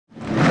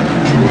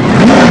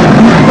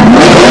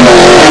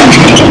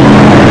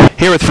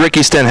here with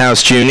Ricky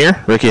Stenhouse Jr.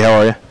 Ricky, how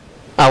are you?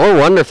 We're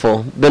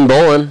wonderful. Been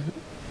bowling.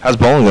 How's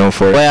bowling going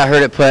for you? The way I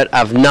heard it put,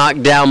 I've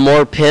knocked down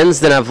more pins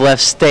than I've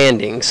left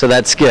standing, so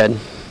that's good.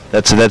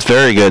 That's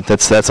very good.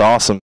 That's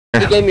awesome.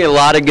 He gave me a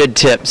lot of good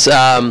tips.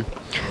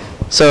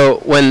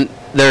 So when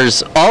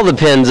there's all the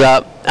pins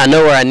up, I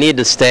know where I need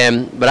to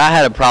stand, but I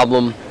had a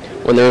problem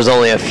when there was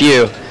only a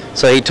few,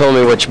 so he told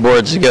me which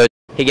boards to go.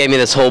 He gave me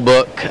this whole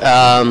book,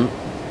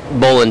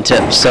 bowling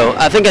tips, so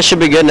I think I should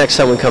be good next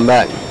time we come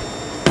back.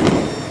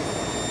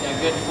 Yeah,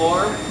 good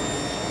form.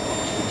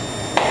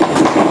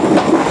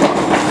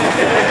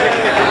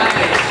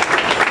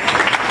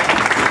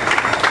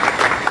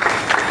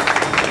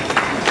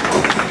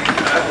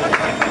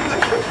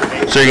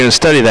 So you're going to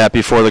study that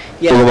before the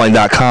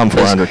GoBowling.com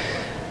 400.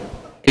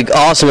 It'd be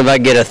awesome if I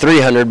get a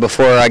 300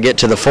 before I get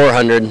to the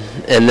 400,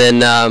 and then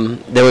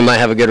we might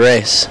have a good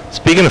race.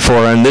 Speaking of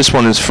 400, this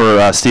one is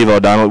for Steve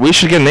O'Donnell. We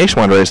should get a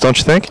nationwide race, don't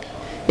you think?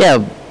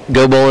 Yeah,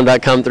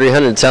 GoBowling.com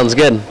 300 sounds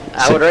good.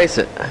 I would race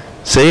it.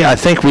 See, I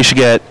think we should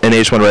get a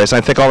nationwide race.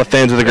 I think all the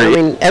fans would agree.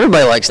 I mean,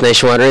 everybody likes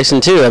nationwide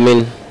racing too. I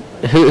mean,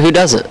 who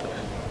doesn't?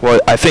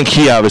 Well, I think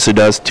he obviously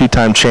does.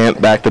 Two-time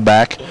champ,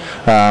 back-to-back.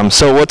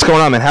 So what's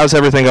going on, man? How's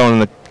everything going in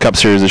the Cup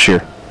Series this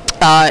year?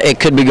 It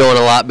could be going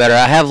a lot better.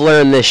 I have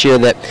learned this year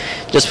that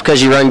just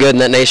because you run good in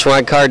that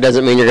nationwide car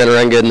doesn't mean you're going to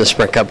run good in the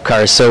Sprint Cup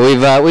cars. So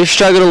we've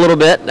struggled a little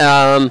bit.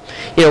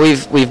 You know,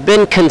 we've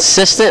been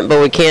consistent, but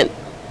we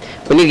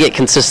need to get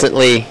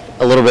consistently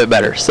a little bit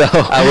better. So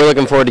we're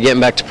looking forward to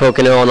getting back to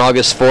Pocono on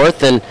August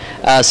 4th and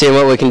seeing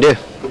what we can do.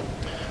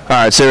 All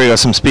right, so here we go.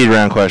 Some speed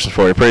round questions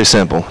for you. Pretty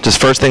simple. Just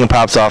first thing that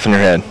pops off in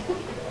your head.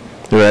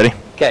 You ready?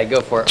 Okay,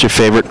 go for it. What's your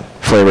favorite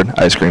flavored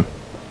ice cream?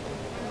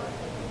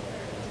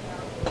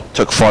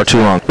 Took far too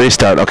long.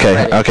 Restart. Okay.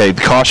 Ready. Okay.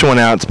 Caution went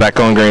out. It's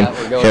back on green.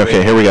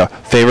 Okay. Here we go.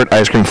 Favorite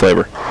ice cream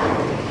flavor?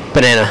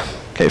 Banana.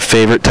 Okay.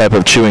 Favorite type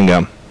of chewing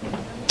gum?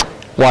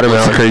 Watermelon.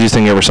 What's the craziest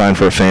thing you ever signed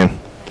for a fan?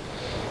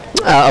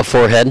 A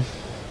forehead.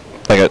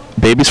 Like a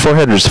baby's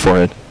forehead or just a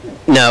forehead?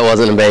 No, it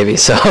wasn't a baby,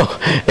 so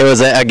it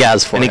was a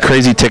guy's forehead. Any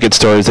crazy ticket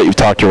stories that you've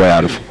talked your way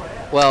out of?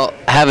 Well,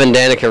 having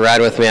Danica ride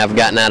with me, I've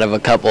gotten out of a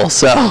couple.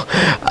 So,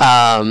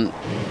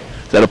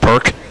 is that a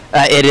perk?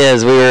 It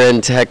is. We were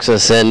in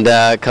Texas and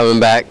coming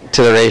back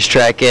to the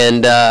racetrack,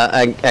 and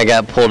I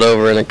got pulled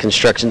over in a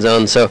construction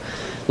zone. So,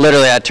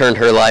 literally, I turned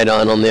her light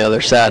on the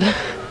other side,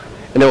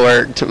 and it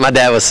worked. My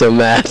dad was so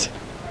mad.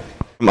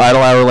 From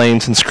Idle Hour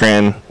Lanes in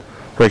Scranton,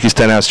 Ricky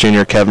Stenhouse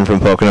Jr., Kevin from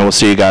Pocono. We'll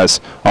see you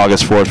guys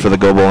August 4th for the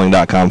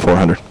GoBowling.com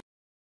 400.